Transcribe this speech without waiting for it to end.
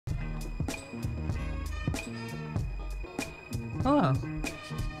Oh,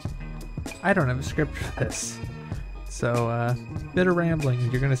 I don't have a script for this. So, bit of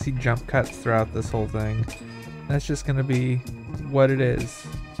rambling. You're gonna see jump cuts throughout this whole thing. That's just gonna be what it is.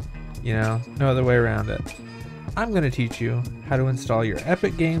 You know, no other way around it. I'm gonna teach you how to install your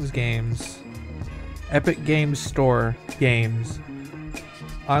Epic Games Epic Games Store games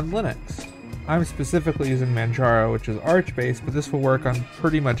on Linux. I'm specifically using Manjaro, which is Arch-based, but this will work on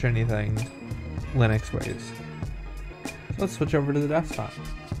pretty much anything Linux-based. So let's switch over to the desktop.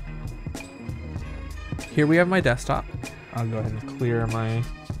 Here we have my desktop. I'll go ahead and clear my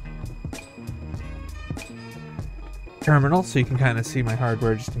terminal so you can kind of see my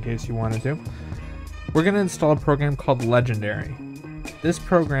hardware just in case you wanted to. We're going to install a program called Legendary. This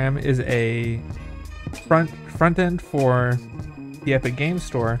program is a front end for the Epic Games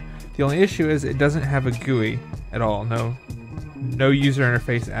Store. The only issue is it doesn't have a GUI at all. No user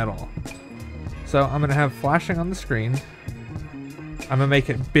interface at all. So I'm going to have flashing on the screen. I'm going to make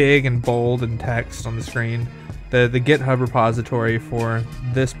it big and bold and text on the screen. The GitHub repository for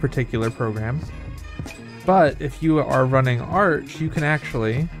this particular program. But if you are running Arch, you can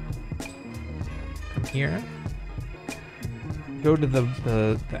actually come here, go to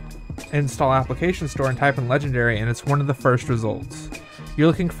the install application store and type in Legendary, and it's one of the first results. You're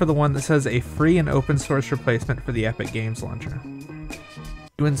looking for the one that says a free and open source replacement for the Epic Games Launcher.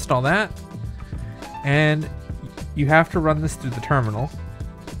 You install that, and you have to run this through the terminal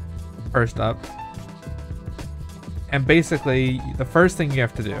first up. And basically, the first thing you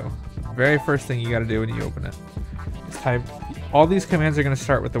have to do, very first thing you got to do when you open it, is type. All these commands are going to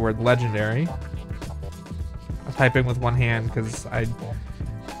start with the word Legendary. I'm typing with one hand because I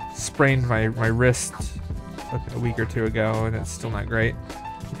sprained my wrist a week or two ago, and it's still not great.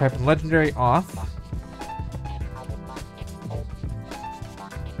 You type in Legendary auth.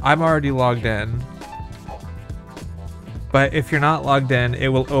 I'm already logged in, but if you're not logged in, it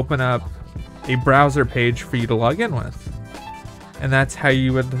will open up a browser page for you to log in with. And that's how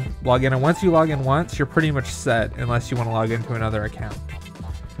you would log in. And once you log in once, you're pretty much set unless you want to log into another account.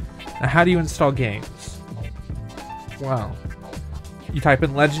 Now, how do you install games? Well, you type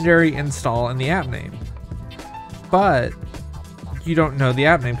in Legendary install in the app name. But you don't know the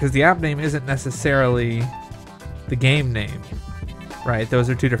app name because the app name isn't necessarily the game name, right? Those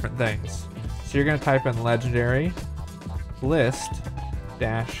are two different things. So you're going to type in Legendary list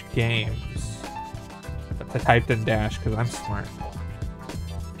dash games. I typed in dash because I'm smart.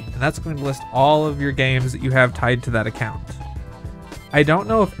 And that's going to list all of your games that you have tied to that account. I don't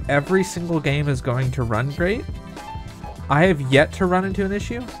know if every single game is going to run great. I have yet to run into an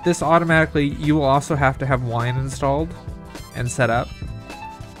issue. This automatically, you will also have to have Wine installed and set up.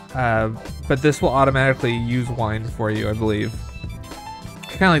 But this will automatically use Wine for you, I believe.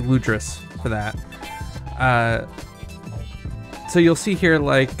 Kind of like Lutris for that. So you'll see here,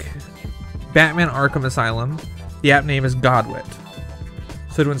 like, Batman Arkham Asylum, the app name is Godwit.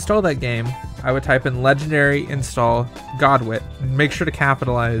 So to install that game, I would type in Legendary install Godwit. And make sure to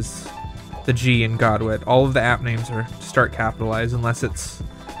capitalize the G in Godwit. All of the app names are start capitalized unless it's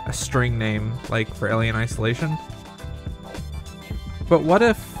a string name, like for Alien Isolation. But what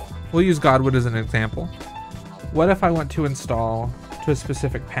if, we'll use Godwit as an example. What if I want to install to a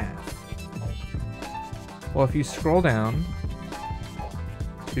specific path? Well, if you scroll down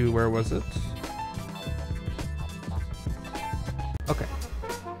to, where was it? Okay.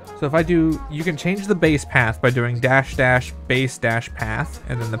 So if I do, you can change the base path by doing dash dash base dash path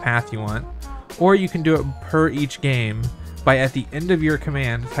and then the path you want. Or you can do it per each game by, at the end of your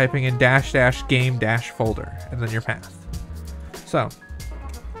command, typing in dash dash game dash folder and then your path. So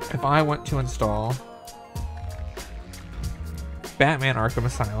if I want to install Batman Arkham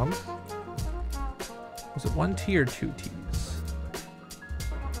Asylum, was it 1 T or 2 T's?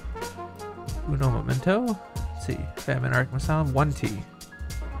 Uno momento. Let's see. Batman Arkham Asylum, 1 T.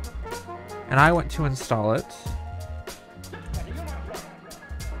 And I want to install it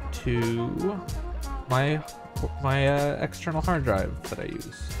to my external hard drive that I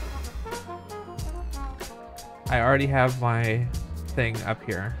use. I already have my thing up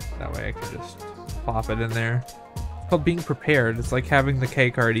here. That way I can just plop it in there. It's called being prepared. It's like having the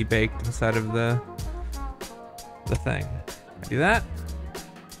cake already baked inside of the thing. I do that.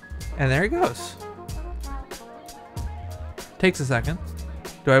 And there it goes. Takes a second.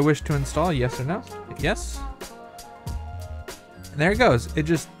 Do I wish to install? Yes or no? Yes. And there it goes. It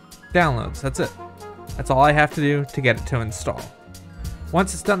just downloads. That's it. That's all I have to do to get it to install.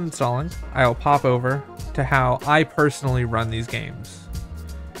 Once it's done installing, I'll pop over to how I personally run these games.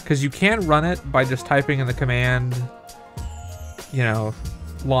 Because you can run it by just typing in the command, you know,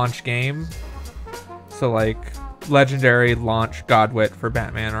 launch game. So like, Legendary launch Godwit for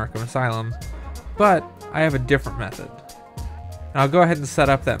Batman Arkham Asylum, but I have a different method. And I'll go ahead and set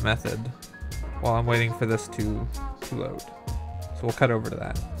up that method while I'm waiting for this to load. So we'll cut over to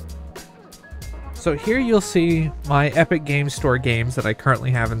that. So here you'll see my Epic Games Store games that I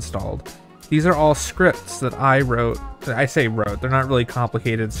currently have installed. These are all scripts that I wrote. I say wrote, they're not really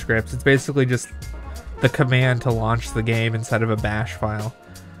complicated scripts. It's basically just the command to launch the game instead of a bash file.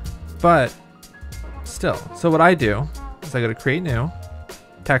 But still, so what I do is I go to create new,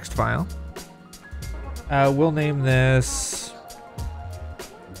 text file. We'll name this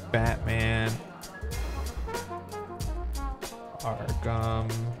Batman Arkham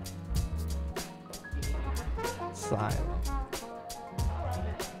Asylum.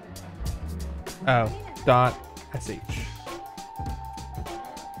 .sh.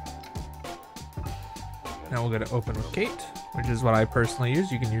 Now we'll go to open with Kate, which is what I personally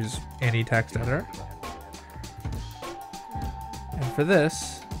use. You can use any text editor. And for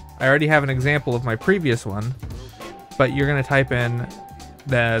this, I already have an example of my previous one, but you're going to type in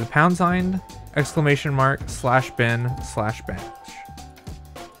the pound sign, exclamation mark, /bin/batch.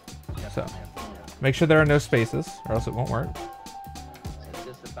 So make sure there are no spaces or else it won't work.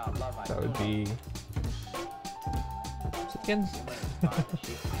 That would be again.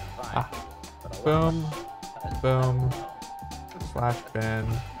 Boom, boom, /bin/bash.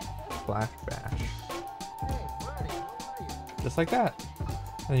 Just like that.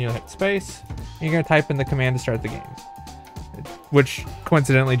 And then you'll hit space. And you're going to type in the command to start the game, which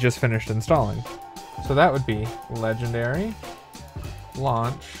coincidentally just finished installing. So that would be legendary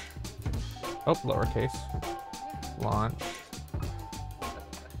launch, lowercase, launch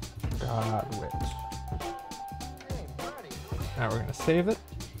Godwit. Now we're going to save it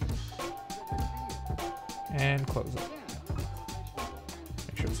and close it.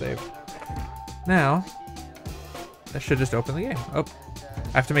 Make sure it's saved. Now, that should just open the game. Oh,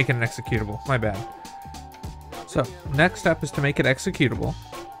 I have to make it an executable. My bad. So, next step is to make it executable,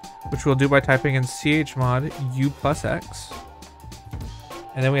 which we'll do by typing in chmod u+x.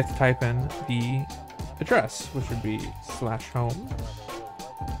 And then we have to type in the address, which would be /home.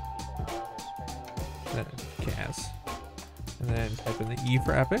 Then cas. And then type in the E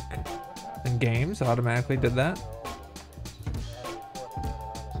for Epic. Then games, automatically did that.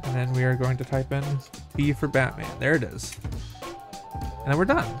 And then we are going to type in B for Batman. There it is. And then we're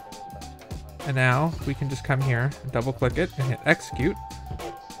done. And now we can just come here, double click it, and hit execute.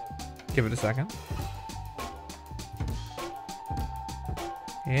 Give it a second.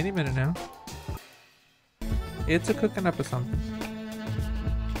 Any minute now. It's a cooking up of something.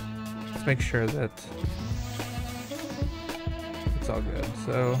 Let's make sure that it's all good.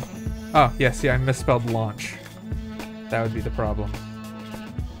 So, oh, yeah, see, I misspelled launch. That would be the problem.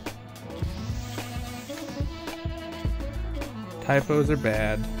 Typos are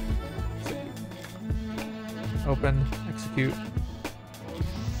bad. Open, execute.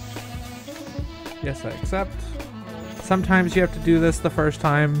 Yes, I accept. Sometimes you have to do this the first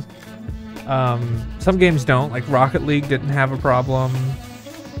time. Some games don't, like Rocket League didn't have a problem.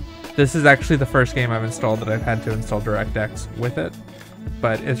 This is actually the first game I've installed that I've had to install DirectX with it,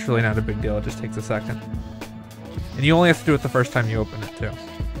 but it's really not a big deal, it just takes a second. And you only have to do it the first time you open it too.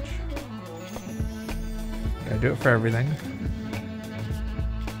 Gotta do it for everything.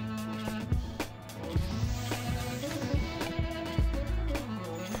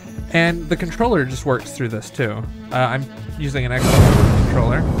 And the controller just works through this too. I'm using an Xbox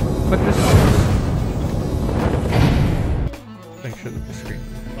controller, but it just works. Make sure that the screen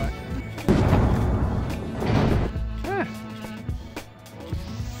is black.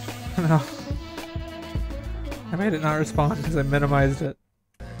 No. I made it not respond because I minimized it.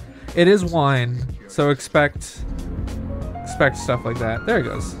 It is wine, so expect stuff like that. There it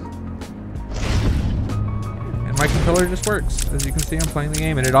goes. My controller just works. As you can see, I'm playing the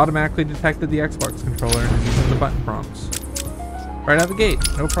game, and it automatically detected the Xbox controller and using the button prompts. Right out of the gate,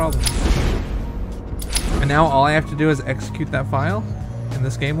 no problem. And now all I have to do is execute that file, and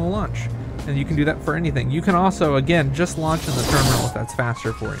this game will launch. And you can do that for anything. You can also, again, just launch in the terminal if that's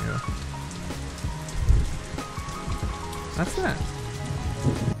faster for you. That's that.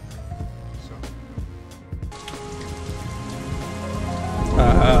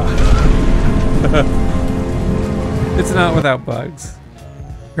 It's not without bugs.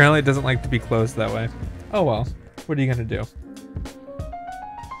 Apparently it doesn't like to be closed that way. Oh well, what are you gonna do?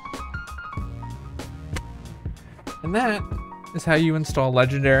 And that is how you install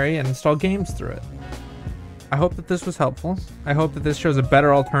Legendary and install games through it. I hope that this was helpful. I hope that this shows a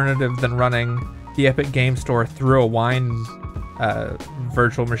better alternative than running the Epic Game Store through a Wine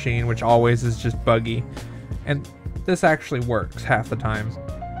virtual machine, which always is just buggy. And this actually works half the time.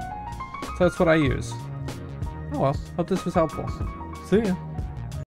 So that's what I use. Oh well, hope this was helpful. See ya.